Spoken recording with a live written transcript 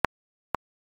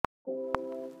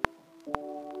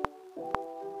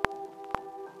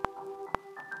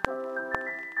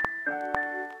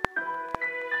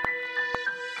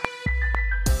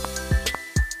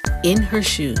In Her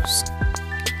Shoes,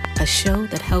 a show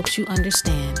that helps you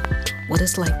understand what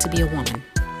it's like to be a woman,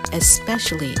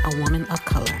 especially a woman of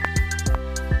color.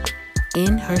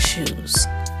 In Her Shoes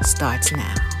starts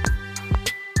now.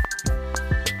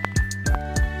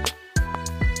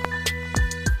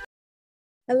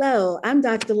 Hello, I'm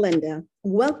Dr. Linda.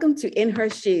 Welcome to In Her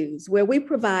Shoes, where we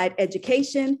provide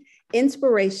education,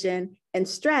 inspiration, and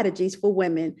strategies for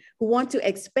women who want to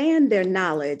expand their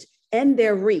knowledge and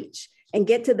their reach and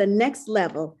get to the next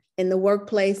level in the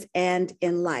workplace and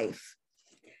in life.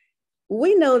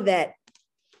 We know that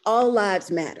all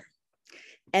lives matter.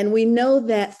 And we know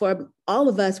that for all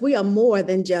of us, we are more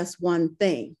than just one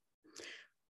thing.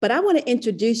 But I want to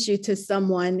introduce you to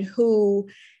someone who,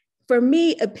 for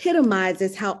me,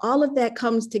 epitomizes how all of that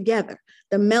comes together.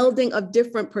 The melding of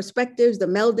different perspectives, the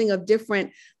melding of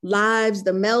different lives,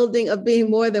 the melding of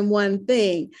being more than one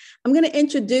thing. I'm going to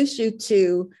introduce you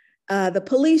to the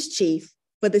police chief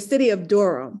for the city of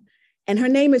Durham, and her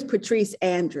name is Patrice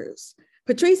Andrews.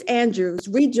 Patrice Andrews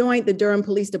rejoined the Durham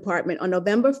Police Department on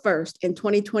November 1st in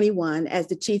 2021 as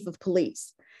the chief of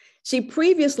police. She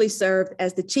previously served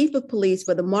as the chief of police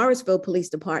for the Morrisville Police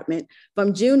Department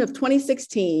from June of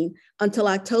 2016 until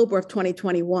October of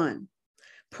 2021.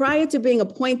 Prior to being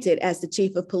appointed as the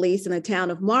chief of police in the town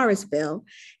of Morrisville,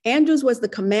 Andrews was the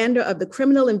commander of the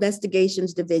Criminal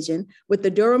Investigations Division with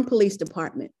the Durham Police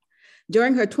Department.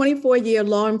 During her 24-year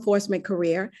law enforcement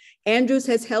career, Andrews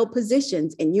has held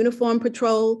positions in Uniform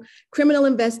Patrol, Criminal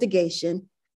Investigation,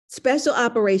 Special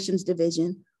Operations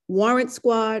Division, Warrant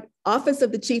Squad, Office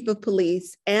of the Chief of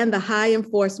Police, and the High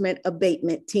Enforcement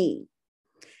Abatement Team.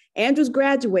 Andrews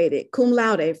graduated cum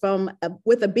laude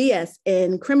with a BS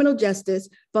in Criminal Justice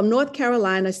from North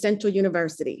Carolina Central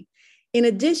University. In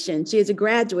addition, she is a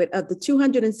graduate of the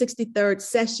 263rd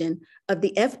session of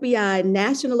the FBI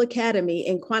National Academy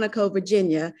in Quantico,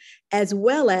 Virginia, as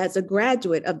well as a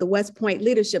graduate of the West Point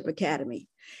Leadership Academy.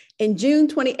 In June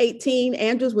 2018,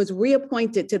 Andrews was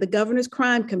reappointed to the Governor's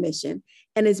Crime Commission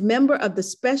and is member of the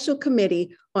Special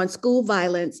Committee on School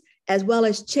Violence, as well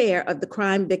as chair of the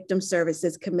Crime Victim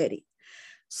Services Committee.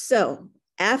 So,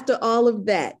 after all of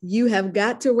that, you have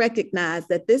got to recognize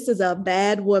that this is a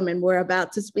bad woman we're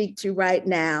about to speak to right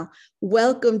now.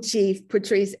 Welcome, Chief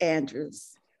Patrice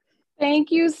Andrews.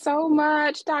 Thank you so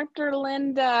much, Dr.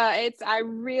 Linda. I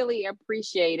really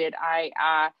appreciate it.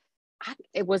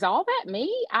 It was all that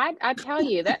me. I tell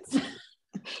you, that's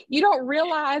you don't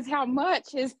realize how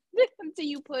much is until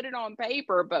you put it on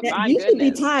paper. But now, my you goodness. Should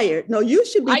be tired. No, you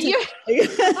should be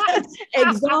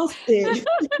exhausted.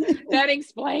 That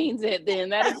explains it. Then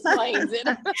that explains it.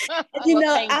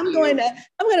 I'm going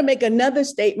to make another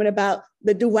statement about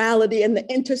the duality and the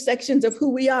intersections of who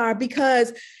we are,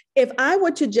 because if I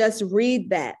were to just read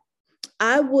that,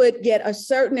 I would get a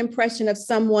certain impression of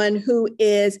someone who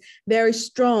is very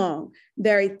strong,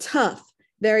 very tough,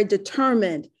 very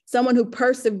determined, someone who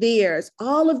perseveres,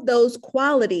 all of those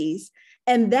qualities.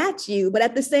 And that's you. But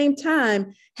at the same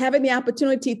time, having the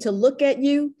opportunity to look at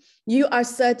you, you are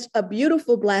such a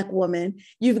beautiful Black woman.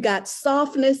 You've got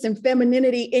softness and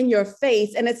femininity in your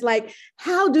face. And it's like,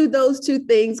 how do those two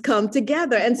things come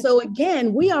together? And so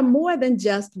again, we are more than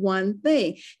just one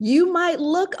thing. You might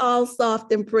look all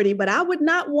soft and pretty, but I would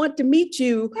not want to meet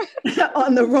you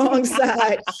on the wrong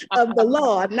side of the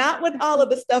law, not with all of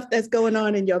the stuff that's going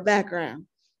on in your background.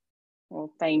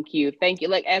 Well, thank you. Thank you.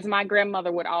 Like, as my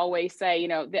grandmother would always say,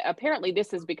 apparently this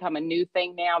has become a new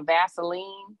thing now,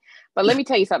 Vaseline. But let me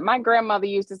tell you something. My grandmother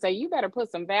used to say, you better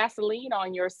put some Vaseline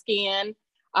on your skin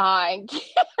and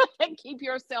keep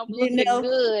yourself looking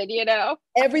good,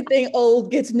 Everything old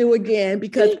gets new again,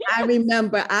 because I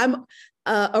remember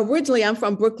originally I'm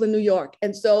from Brooklyn, New York.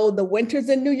 And so the winters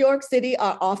in New York City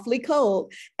are awfully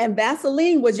cold. And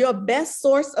Vaseline was your best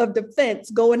source of defense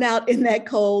going out in that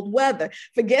cold weather.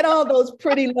 Forget all those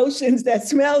pretty lotions that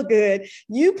smell good.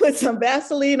 You put some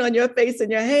Vaseline on your face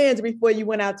and your hands before you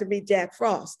went out to meet Jack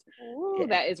Frost. Ooh,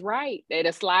 that is right.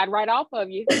 It'll slide right off of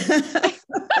you.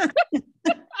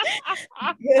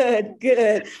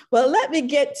 Good. Well, let me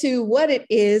get to what it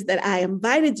is that I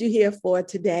invited you here for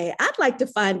today. I'd like to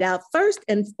find out first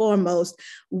and foremost,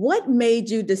 what made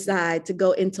you decide to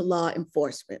go into law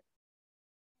enforcement?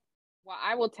 Well,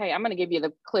 I will tell you, I'm going to give you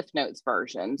the Cliff Notes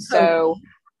version. So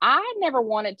I never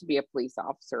wanted to be a police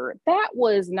officer. That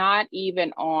was not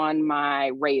even on my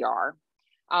radar.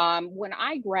 When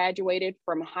I graduated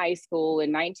from high school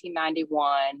in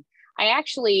 1991, I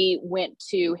actually went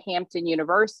to Hampton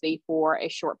University for a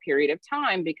short period of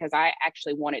time because I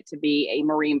actually wanted to be a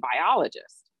marine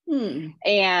biologist.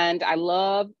 And I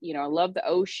love the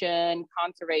ocean,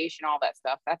 conservation, all that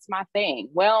stuff. That's my thing.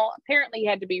 Well, apparently you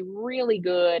had to be really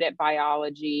good at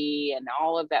biology and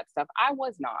all of that stuff. I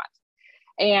was not.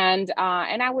 And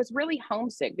I was really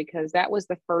homesick because that was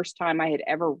the first time I had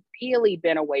ever really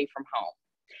been away from home.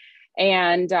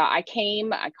 And I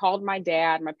called my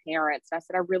dad, my parents, and I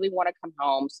said, I really want to come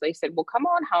home. So they said, well, come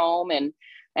on home.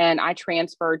 And I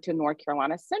transferred to North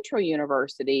Carolina Central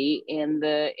University in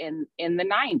the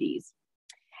 90s.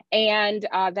 And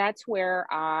that's where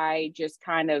I just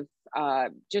kind of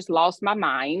just lost my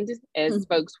mind, as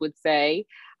folks would say.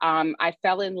 I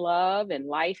fell in love and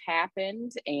life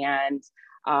happened. And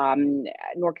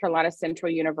North Carolina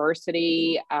Central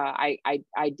University, I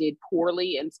did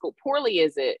poorly in school. Poorly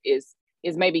is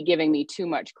maybe giving me too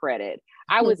much credit.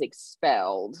 I was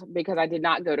expelled because I did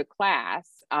not go to class.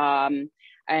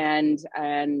 And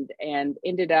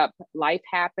ended up, life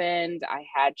happened. I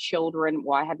had children.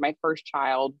 Well, I had my first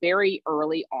child very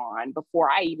early on, before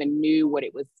I even knew what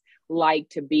it was like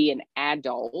to be an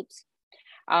adult.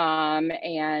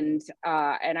 And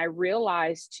I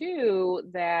realized too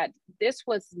that this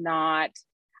was not,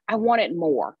 I wanted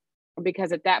more,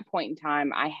 because at that point in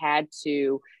time I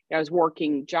was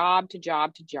working job to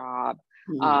job to job.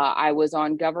 I was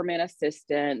on government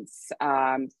assistance,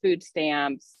 food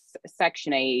stamps,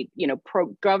 Section 8,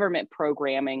 government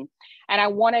programming. And I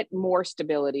wanted more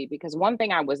stability, because one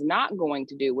thing I was not going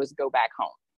to do was go back home.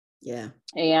 Yeah.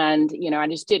 And, I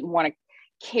just didn't want to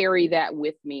carry that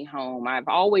with me home. I've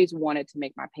always wanted to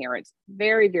make my parents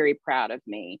very, very proud of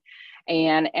me.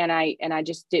 And I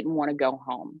just didn't want to go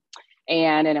home.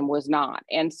 And it was not.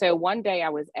 And so one day I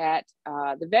was at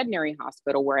the veterinary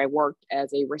hospital where I worked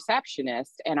as a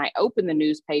receptionist, and I opened the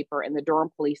newspaper and the Durham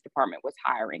Police Department was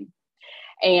hiring.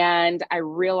 And I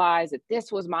realized that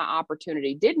this was my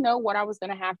opportunity. Didn't know what I was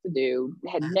going to have to do.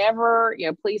 Had never,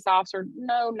 police officer,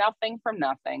 no, nothing from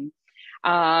nothing.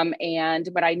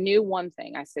 But I knew one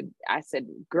thing. I said,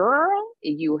 girl,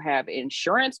 you have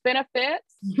insurance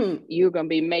benefits. You're going to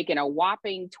be making a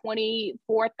whopping $23,472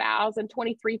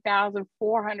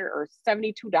 or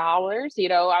 $72.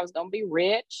 I was going to be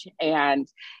rich. And,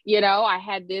 I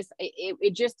had this,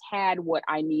 it just had what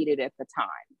I needed at the time.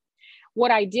 What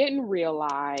I didn't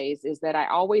realize is that I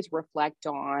always reflect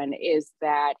on is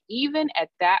that even at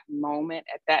that moment,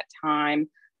 at that time,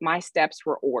 my steps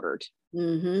were ordered.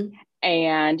 And,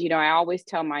 I always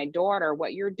tell my daughter,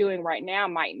 what you're doing right now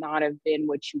might not have been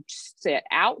what you set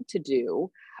out to do.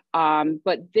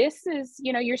 But this is,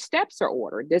 your steps are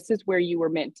ordered. This is where you were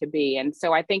meant to be. And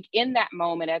so I think in that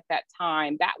moment, at that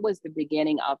time, that was the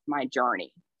beginning of my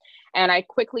journey. And I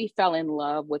quickly fell in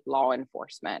love with law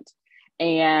enforcement.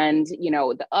 And,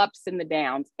 the ups and the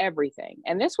downs, everything.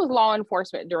 And this was law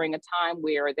enforcement during a time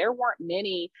where there weren't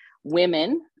many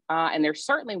women, and there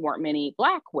certainly weren't many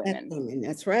Black women.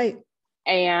 That's right.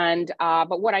 And,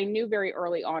 but what I knew very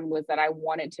early on was that I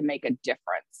wanted to make a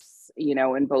difference,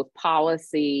 in both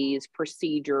policies,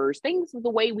 procedures, things, the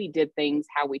way we did things,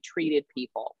 how we treated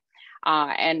people.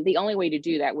 And the only way to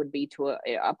do that would be to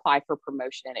apply for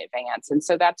promotion in advance. And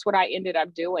so that's what I ended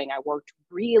up doing. I worked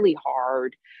really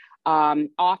hard.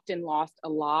 Often lost a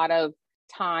lot of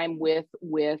time with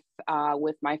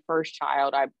my first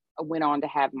child. I went on to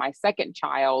have my second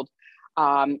child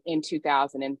in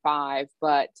 2005,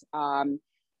 but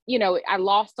I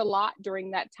lost a lot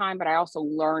during that time, but I also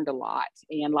learned a lot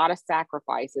and a lot of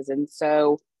sacrifices. And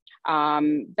so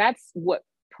that's what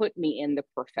put me in the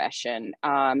profession.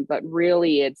 But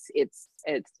really it's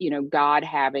God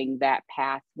having that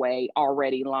pathway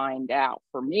already lined out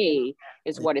for me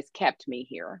is what has kept me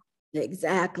here.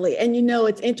 Exactly. And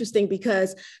it's interesting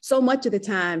because so much of the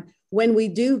time when we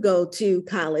do go to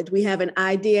college, we have an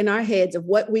idea in our heads of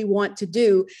what we want to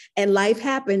do, and life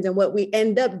happens, and what we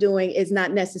end up doing is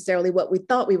not necessarily what we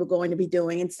thought we were going to be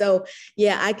doing. And so,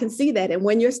 yeah, I can see that. And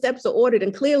when your steps are ordered,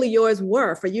 and clearly yours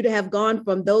were, for you to have gone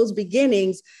from those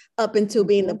beginnings up into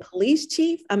being the police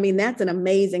chief, I mean, that's an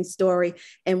amazing story,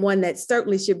 and one that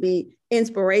certainly should be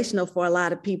inspirational for a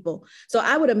lot of people. So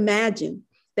I would imagine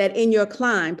that in your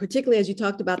climb, particularly as you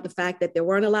talked about the fact that there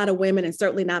weren't a lot of women, and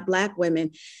certainly not Black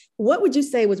women, what would you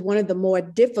say was one of the more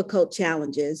difficult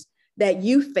challenges that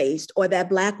you faced or that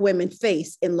Black women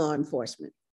face in law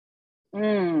enforcement?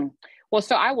 Well,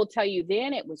 so I will tell you,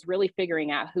 then it was really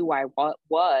figuring out who I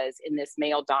was in this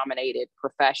male-dominated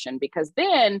profession, because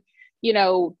then,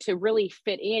 to really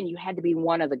fit in, you had to be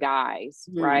one of the guys,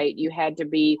 right? You had to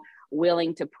be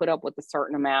willing to put up with a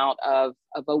certain amount of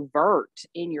overt,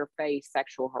 in your face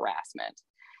sexual harassment.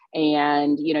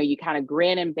 And, you kind of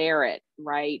grin and bear it,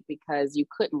 right? Because you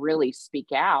couldn't really speak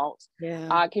out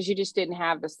because you just didn't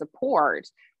have the support.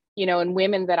 and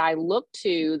women that I looked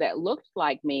to that looked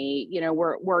like me,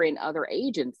 were in other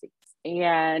agencies.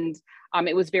 And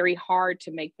it was very hard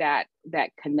to make that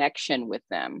connection with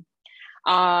them.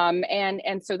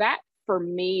 And so that for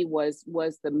me was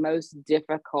the most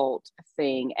difficult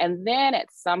thing. And then at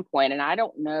some point, and I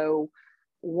don't know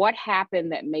what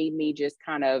happened that made me just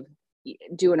kind of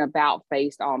do an about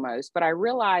face almost, but I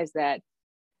realized that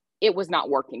it was not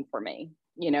working for me.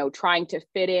 Trying to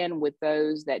fit in with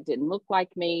those that didn't look like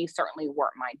me, certainly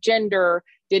weren't my gender,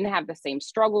 didn't have the same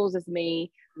struggles as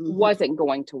me, wasn't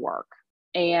going to work.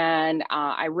 And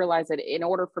I realized that in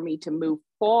order for me to move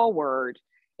forward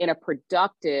in a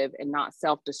productive and not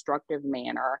self-destructive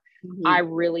manner, I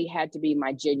really had to be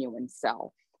my genuine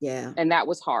self. Yeah. And that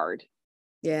was hard.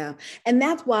 Yeah. And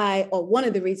that's why, or one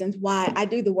of the reasons why I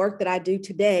do the work that I do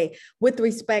today with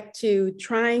respect to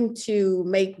trying to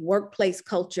make workplace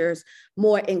cultures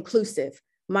more inclusive.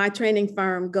 My training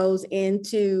firm goes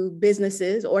into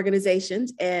businesses,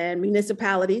 organizations, and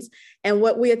municipalities. And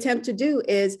what we attempt to do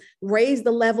is raise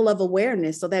the level of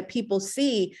awareness so that people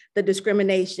see the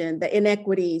discrimination, the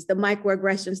inequities, the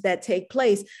microaggressions that take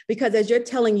place. Because as you're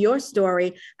telling your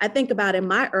story, I think about in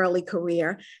my early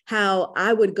career, how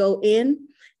I would go in.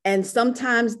 And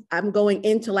sometimes I'm going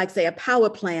into, like, say, a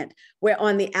power plant where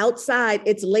on the outside,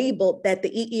 it's labeled that the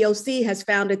EEOC has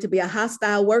found it to be a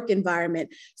hostile work environment.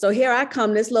 So here I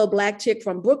come, this little Black chick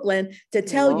from Brooklyn, to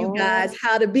tell you guys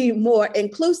how to be more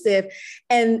inclusive.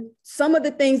 And some of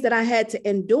the things that I had to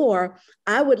endure,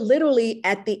 I would literally,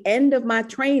 at the end of my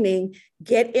training,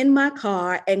 get in my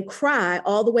car and cry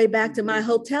all the way back to my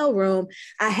hotel room.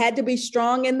 I had to be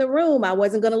strong in the room. I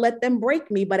wasn't going to let them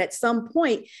break me. But at some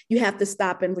point, you have to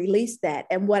stop and release that.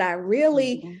 And what I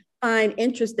really find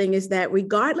interesting is that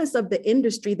regardless of the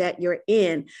industry that you're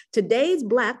in, today's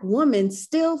Black woman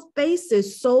still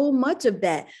faces so much of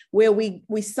that, where we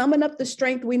summon up the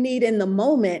strength we need in the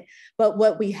moment. But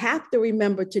what we have to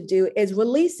remember to do is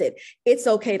release it. It's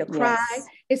okay to cry. Yes.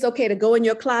 It's okay to go in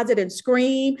your closet and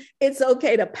scream. It's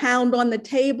okay to pound on the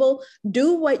table.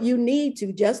 Do what you need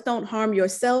to. Just don't harm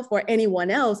yourself or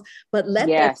anyone else, but let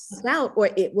that out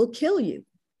or it will kill you.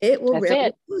 It will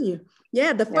really kill you.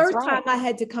 Yeah, the first time I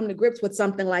had to come to grips with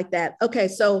something like that. Okay,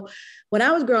 so when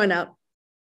I was growing up,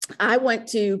 I went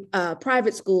to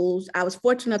private schools. I was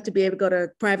fortunate enough to be able to go to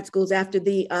private schools after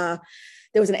there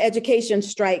was an education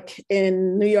strike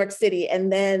in New York City.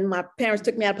 And then my parents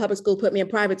took me out of public school, put me in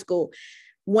private school.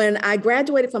 When I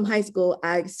graduated from high school,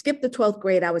 I skipped the 12th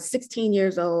grade. I was 16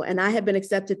 years old, and I had been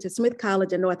accepted to Smith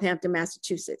College in Northampton,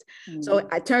 Massachusetts. So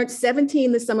I turned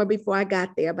 17 the summer before I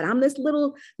got there, but I'm this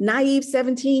little naive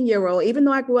 17-year-old. Even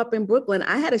though I grew up in Brooklyn,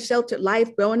 I had a sheltered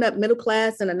life growing up, middle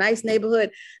class in a nice neighborhood.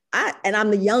 And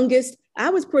I'm the youngest. I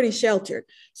was pretty sheltered.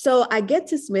 So I get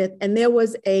to Smith, and there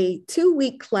was a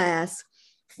 2-week class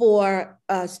for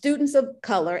students of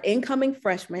color, incoming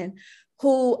freshmen,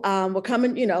 who were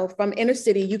coming, from inner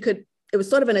city. It was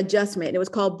sort of an adjustment. It was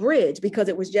called Bridge because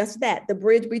it was just that, the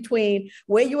bridge between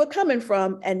where you were coming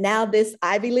from and now this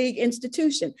Ivy League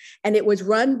institution. And it was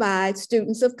run by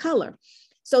students of color.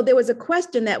 So there was a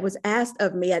question that was asked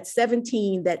of me at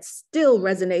 17 that still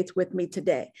resonates with me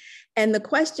today. And the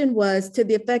question was to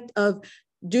the effect of,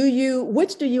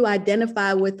 which do you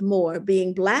identify with more,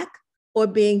 being Black or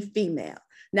being female?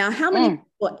 Now, how many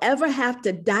people ever have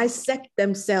to dissect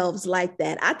themselves like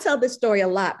that? I tell this story a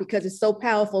lot because it's so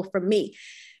powerful for me.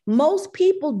 Most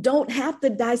people don't have to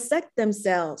dissect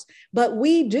themselves, but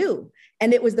we do.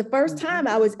 And it was the first time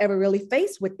I was ever really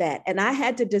faced with that. And I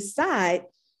had to decide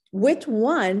which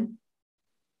one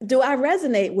do I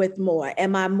resonate with more?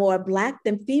 Am I more Black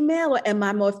than female, or am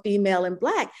I more female and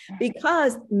Black?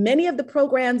 Because many of the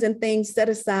programs and things set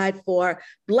aside for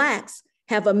Blacks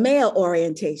have a male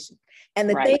orientation. And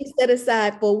the things set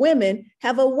aside for women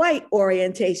have a white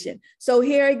orientation. So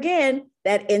here again,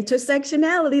 that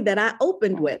intersectionality that I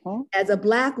opened with. As a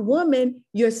Black woman,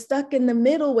 you're stuck in the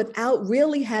middle without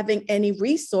really having any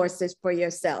resources for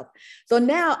yourself. So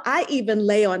now I even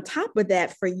lay on top of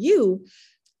that for you,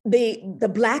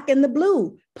 the Black and the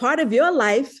blue. Part of your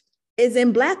life is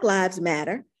in Black Lives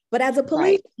Matter. But as a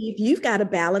police chief, you've got to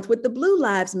balance with the Blue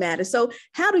Lives Matter. So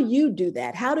how do you do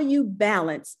that? How do you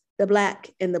balance the Black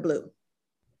and the blue?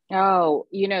 Oh,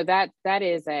 that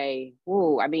is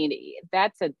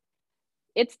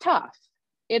it's tough.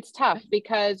 It's tough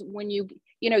because when you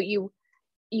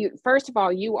first of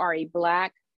all, you are a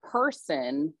Black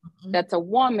person that's a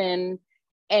woman,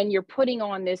 and you're putting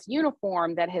on this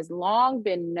uniform that has long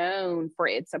been known for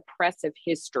its oppressive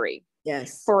history.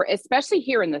 Yes. For especially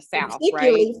here in the South,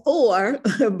 particularly right?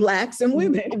 for Blacks and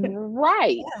women.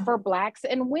 Right. Yeah. For Blacks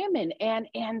and women.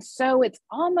 And so it's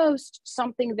almost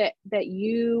something that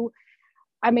you,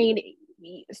 I mean,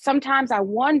 sometimes I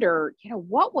wonder,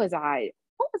 what was I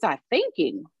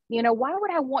thinking? Why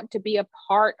would I want to be a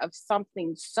part of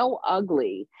something so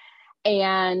ugly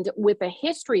and with a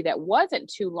history that wasn't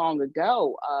too long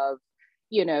ago of,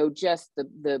 just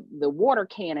the water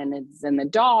cannons and the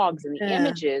dogs and the Yeah.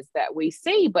 images that we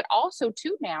see, but also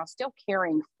too now still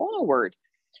carrying forward,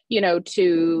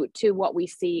 to what we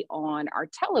see on our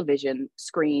television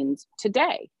screens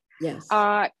today. Yes.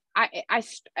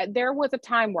 There was a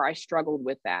time where I struggled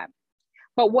with that.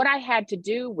 But what I had to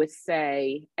do was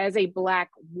say, as a Black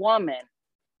woman,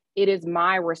 it is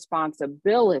my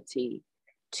responsibility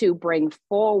to bring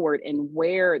forward and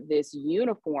wear this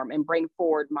uniform and bring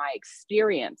forward my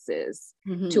experiences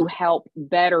to help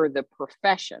better the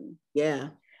profession. Yeah.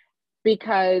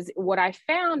 Because what I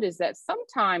found is that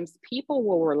sometimes people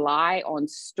will rely on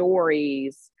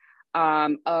stories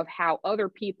of how other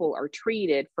people are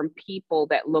treated from people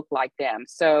that look like them.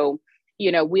 So,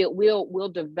 we'll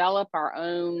develop our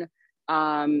own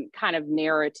kind of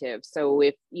narrative. So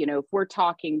if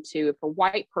a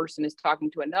white person is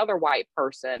talking to another white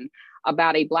person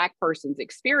about a Black person's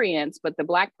experience, but the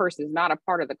Black person is not a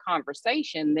part of the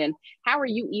conversation, then how are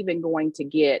you even going to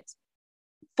get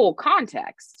full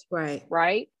context? Right.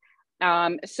 Right.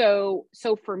 So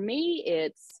for me,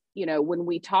 it's, when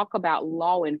we talk about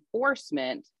law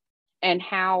enforcement and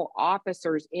how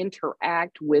officers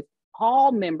interact with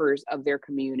all members of their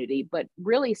community, but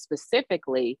really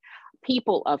specifically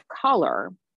people of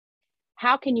color,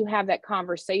 how can you have that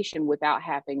conversation without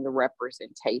having the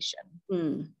representation?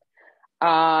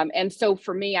 And so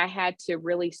for me, I had to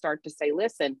really start to say,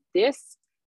 listen, this,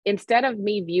 instead of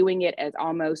me viewing it as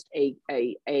almost a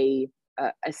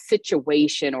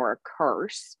situation or a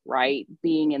curse, right?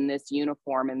 Being in this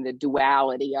uniform and the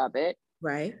duality of it.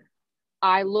 Right.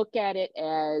 I look at it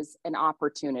as an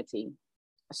opportunity.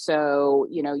 So,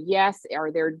 yes, are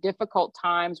there difficult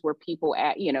times where people,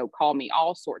 call me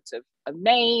all sorts of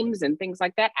names and things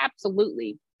like that?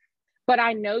 Absolutely. But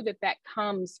I know that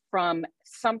comes from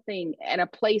something and a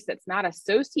place that's not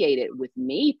associated with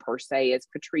me per se as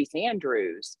Patrice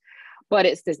Andrews, but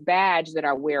it's this badge that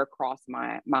I wear across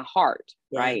my heart,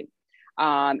 yeah. Right?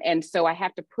 And so I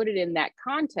have to put it in that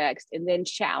context and then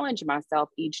challenge myself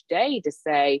each day to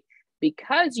say,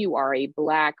 because you are a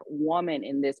Black woman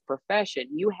in this profession,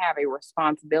 you have a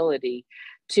responsibility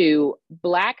to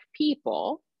Black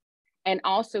people and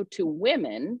also to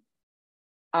women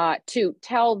to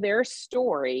tell their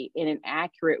story in an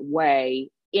accurate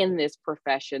way in this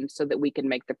profession so that we can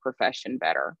make the profession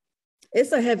better.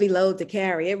 It's a heavy load to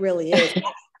carry. It really is.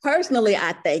 Personally,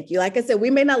 I thank you. Like I said,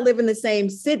 we may not live in the same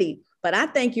city, but I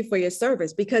thank you for your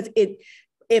service because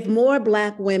if more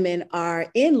Black women are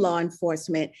in law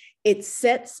enforcement, it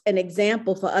sets an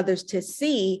example for others to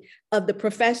see of the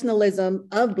professionalism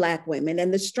of Black women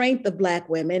and the strength of Black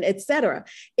women, et cetera.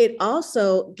 It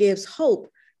also gives hope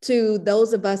to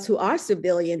those of us who are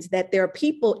civilians that there are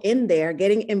people in there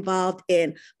getting involved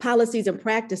in policies and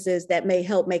practices that may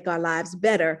help make our lives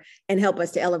better and help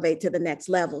us to elevate to the next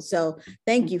level. So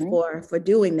thank you for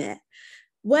doing that.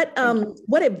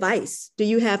 What advice do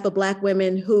you have for Black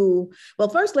women who, well,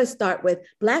 first let's start with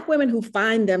Black women who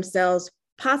find themselves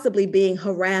possibly being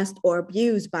harassed or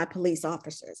abused by police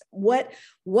officers? What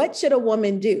should a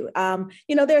woman do?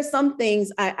 There are some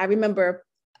things I remember.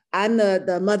 I'm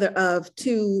the mother of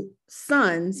 2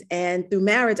 sons, and through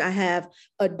marriage, I have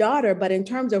a daughter. But in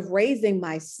terms of raising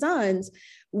my sons,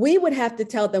 we would have to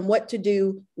tell them what to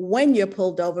do when you're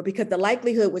pulled over, because the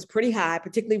likelihood was pretty high,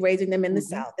 particularly raising them in the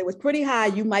South. It was pretty high.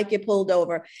 You might get pulled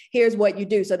over. Here's what you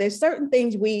do. So there's certain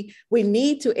things we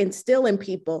need to instill in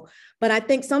people. But I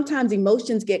think sometimes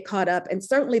emotions get caught up, and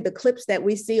certainly the clips that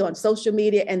we see on social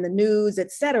media and the news,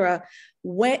 et cetera.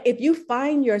 If you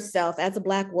find yourself as a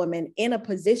Black woman in a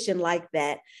position like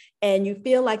that, and you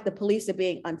feel like the police are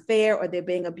being unfair or they're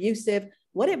being abusive,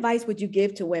 what advice would you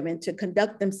give to women to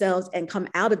conduct themselves and come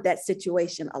out of that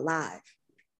situation alive?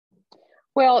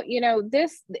 Well,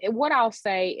 what I'll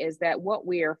say is that what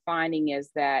we are finding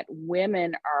is that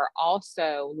women are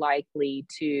also likely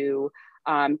to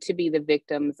be the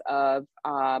victims of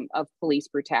police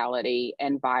brutality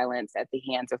and violence at the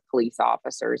hands of police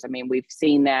officers. I mean, we've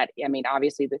seen that. I mean,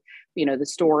 obviously the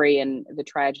story and the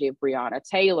tragedy of Breonna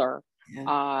Taylor.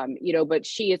 Yeah. But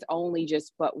she is only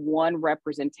just but one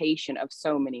representation of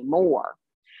so many more.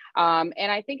 And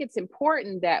I think it's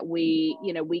important that we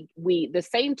the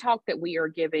same talk that we are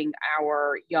giving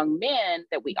our young men,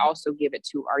 that we also give it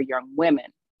to our young women.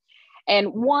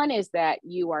 And one is that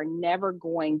you are never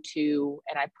going to,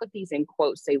 and I put these in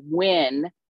quotes, say win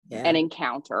an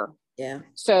encounter. Yeah.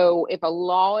 So if a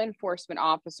law enforcement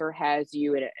officer has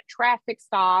you at a traffic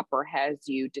stop or has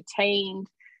you detained,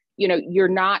 you're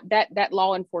not, that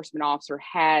law enforcement officer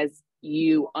has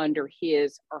you under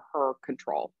his or her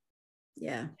control.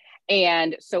 Yeah.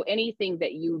 And so anything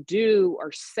that you do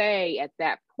or say at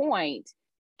that point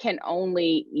can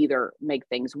only either make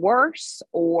things worse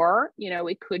or,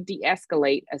 it could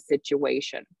de-escalate a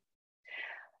situation.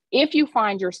 If you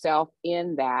find yourself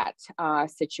in that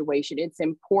situation, it's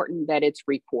important that it's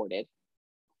reported.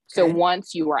 So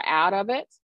once you are out of it,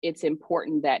 it's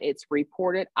important that it's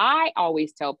reported. I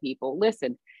always tell people,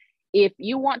 listen, if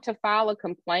you want to file a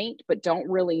complaint, but don't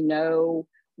really know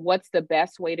what's the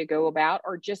best way to go about,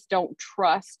 or just don't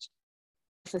trust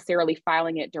necessarily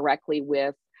filing it directly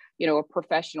with, a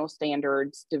professional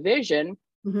standards division,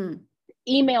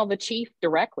 email the chief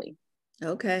directly.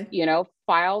 Okay.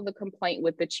 File the complaint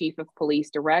with the chief of police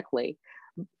directly.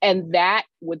 And that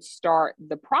would start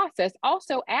the process.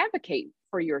 Also advocate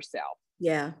for yourself.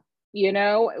 Yeah.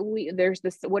 There's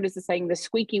this, what is the saying? The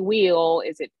squeaky wheel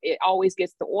it always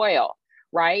gets the oil,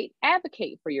 right?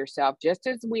 Advocate for yourself. Just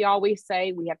as we always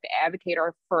say, we have to advocate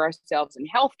for ourselves in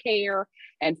healthcare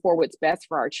and for what's best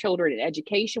for our children in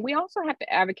education. We also have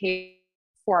to advocate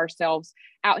for ourselves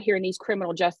out here in these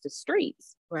criminal justice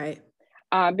streets. Right.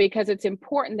 Because it's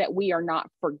important that we are not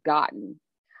forgotten.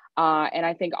 And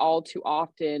I think all too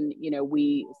often,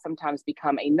 we sometimes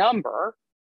become a number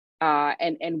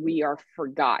and we are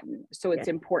forgotten. So it's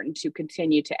important to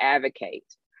continue to advocate,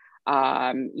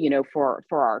 for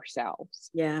ourselves.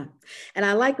 Yeah. And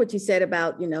I like what you said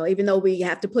about, even though we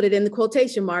have to put it in the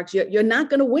quotation marks, you're not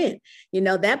going to win.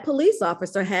 That police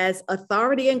officer has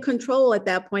authority and control at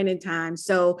that point in time.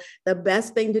 So the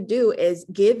best thing to do is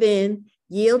give in,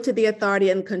 yield to the authority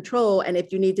and control. And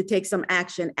if you need to take some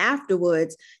action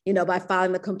afterwards, by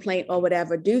filing the complaint or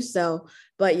whatever, do so.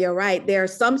 But you're right. There are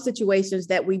some situations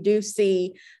that we do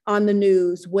see on the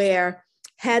news where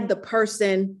had the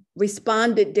person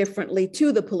responded differently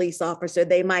to the police officer,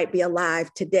 they might be alive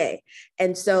today.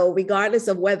 And so regardless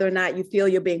of whether or not you feel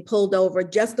you're being pulled over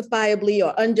justifiably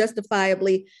or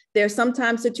unjustifiably, there are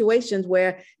sometimes situations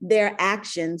where their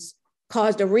actions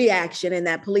caused a reaction in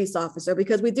that police officer,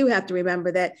 because we do have to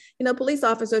remember that, police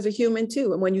officers are human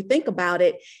too. And when you think about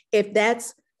it, if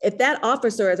that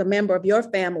officer is a member of your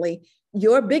family,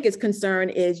 your biggest concern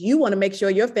is you want to make sure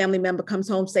your family member comes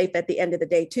home safe at the end of the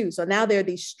day too. So now there are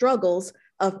these struggles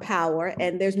of power,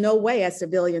 and there's no way as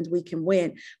civilians we can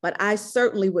win. But I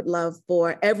certainly would love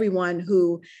for everyone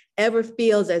who ever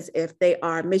feels as if they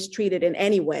are mistreated in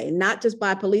any way, not just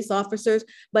by police officers,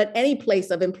 but any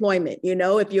place of employment.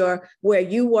 If you're where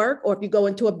you work, or if you go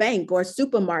into a bank or a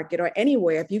supermarket or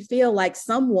anywhere, if you feel like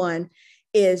someone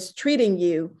is treating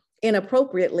you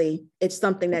inappropriately, it's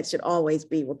something that should always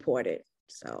be reported.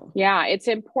 So yeah, it's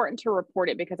important to report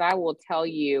it, because I will tell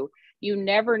you, you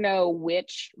never know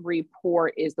which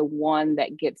report is the one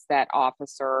that gets that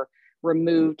officer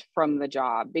removed from the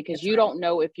job, because you don't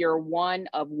know if you're one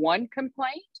of one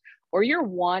complaint or you're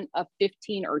one of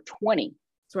 15 or 20.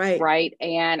 That's right. Right.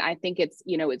 And I think it's,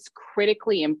 it's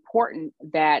critically important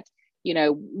that,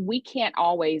 we can't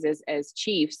always, as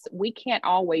chiefs, we can't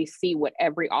always see what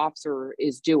every officer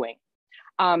is doing.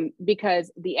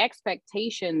 Because the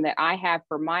expectation that I have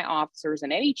for my officers,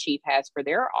 and any chief has for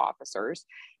their officers,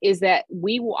 is that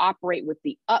we will operate with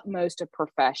the utmost of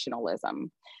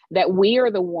professionalism, that we are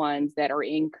the ones that are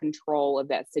in control of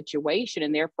that situation,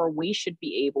 and therefore we should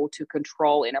be able to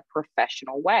control in a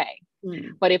professional way.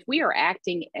 But if we are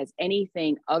acting as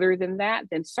anything other than that,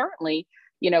 then certainly,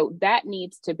 that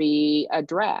needs to be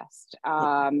addressed.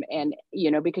 And,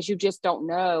 because you just don't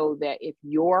know that if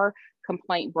your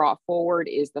complaint brought forward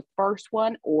is the first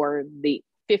one or the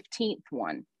 15th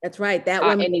one. That's right. That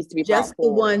one it needs to be just the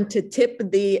one to tip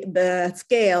the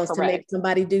scales. Correct. To make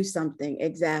somebody do something.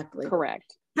 Exactly.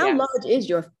 Correct. How large is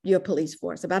your police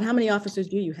force? About how many officers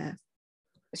do you have?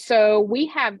 So we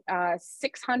have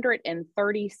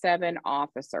 637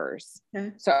 officers.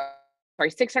 Okay.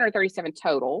 637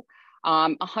 total.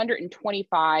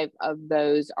 125 of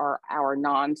those are our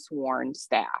non-sworn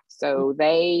staff. So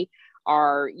they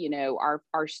are,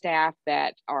 our staff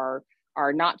that are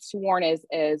not sworn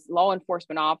as law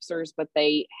enforcement officers, but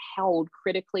they held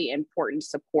critically important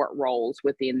support roles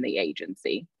within the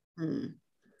agency. Okay,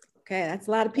 that's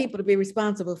a lot of people to be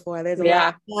responsible for. There's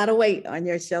a lot of weight on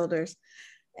your shoulders.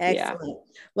 Excellent. Yeah.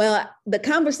 Well, the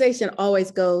conversation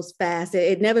always goes fast.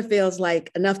 It never feels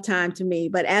like enough time to me.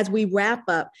 But as we wrap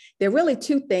up, there are really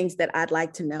two things that I'd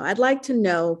like to know. I'd like to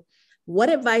know what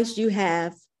advice you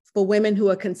have for women who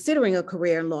are considering a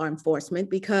career in law enforcement,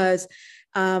 because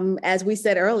as we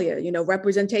said earlier,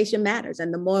 representation matters.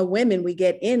 And the more women we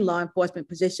get in law enforcement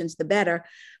positions, the better.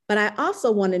 But I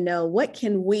also want to know, what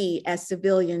can we as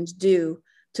civilians do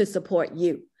to support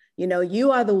you?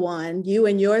 You are the one, you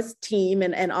and your team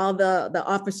and all the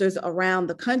officers around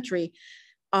the country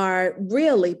are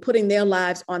really putting their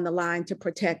lives on the line to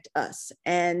protect us.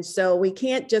 And so we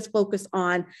can't just focus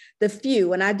on the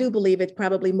few. And I do believe it's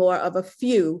probably more of a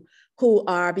few who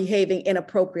are behaving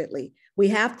inappropriately. We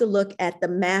have to look at the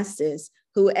masses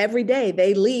who every day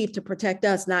they leave to protect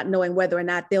us, not knowing whether or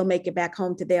not they'll make it back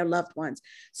home to their loved ones.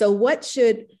 So what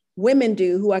should women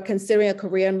do who are considering a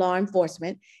career in law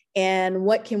enforcement? And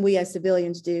what can we as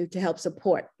civilians do to help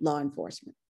support law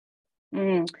enforcement?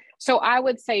 So I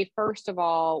would say, first of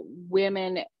all,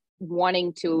 women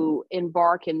wanting to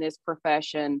embark in this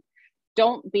profession,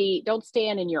 don't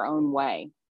stand in your own way,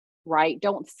 right?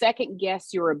 Don't second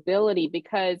guess your ability,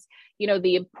 because,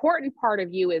 the important part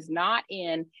of you is not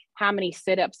in how many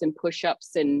sit-ups and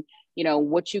push-ups and,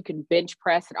 what you can bench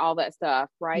press and all that stuff,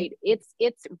 right?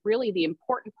 It's really the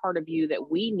important part of you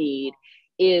that we need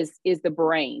is the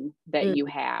brain that you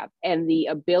have, and the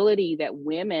ability that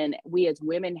we as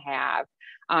women have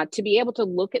to be able to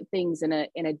look at things in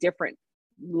a different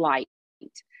light,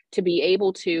 to be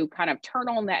able to kind of turn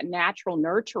on that natural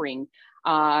nurturing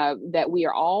that we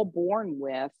are all born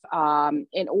with,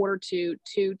 in order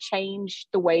to change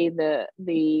the way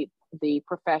the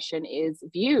profession is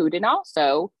viewed, and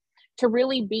also to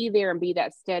really be there and be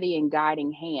that steady and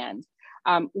guiding hand.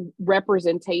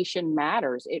 Representation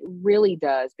matters. It really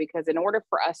does, because in order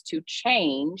for us to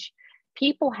change,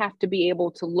 people have to be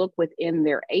able to look within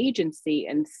their agency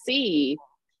and see,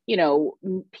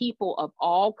 people of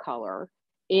all color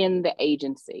in the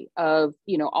agency, of,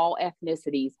 all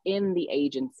ethnicities in the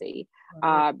agency,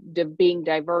 being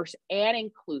diverse and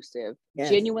inclusive,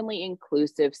 yes. Genuinely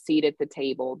inclusive seat at the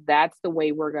table. That's the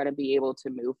way we're going to be able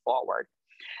to move forward.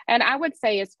 And I would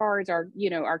say, as far as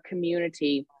our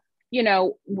community,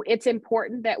 it's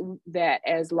important that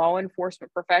as law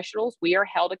enforcement professionals, we are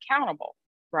held accountable,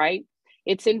 right?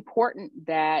 It's important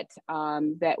that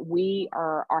we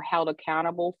are held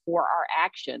accountable for our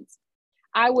actions.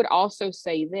 I would also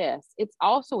say this: it's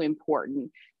also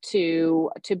important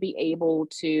to be able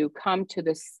to come to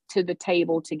the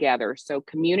table together. So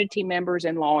community members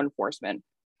and law enforcement,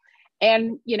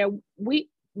 and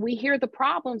we hear the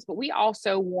problems, but we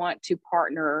also want to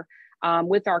partner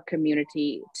with our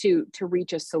community to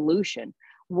reach a solution,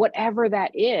 whatever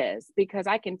that is, because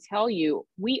I can tell you,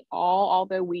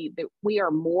 although we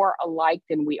are more alike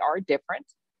than we are different,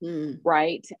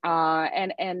 right?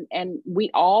 And we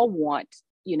all want,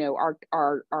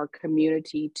 our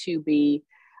community to be,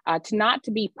 not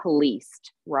to be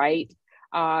policed, right?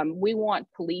 We want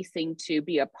policing to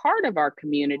be a part of our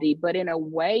community, but in a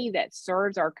way that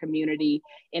serves our community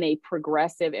in a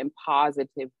progressive and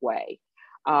positive way,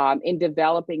 in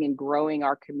developing and growing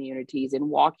our communities and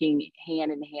walking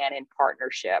hand in hand in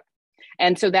partnership.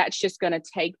 And so that's just going to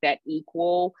take that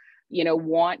equal,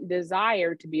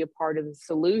 desire to be a part of the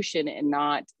solution, and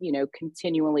not,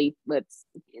 continually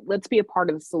let's be a part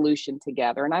of the solution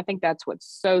together. And I think that's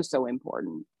what's so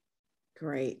important.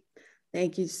 Great.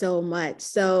 Thank you so much.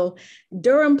 So,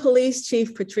 Durham Police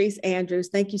Chief Patrice Andrews,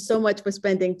 thank you so much for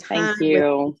spending time with me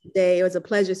today. It was a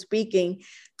pleasure speaking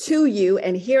to you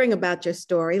and hearing about your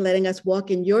story, letting us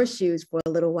walk in your shoes for a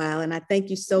little while. And I thank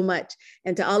you so much.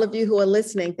 And to all of you who are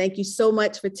listening, thank you so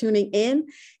much for tuning in,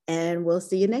 and we'll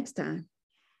see you next time.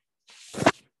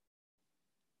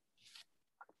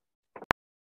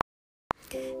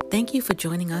 Thank you for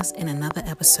joining us in another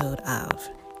episode of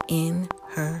In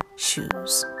Her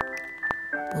Shoes.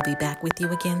 We'll be back with you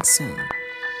again soon.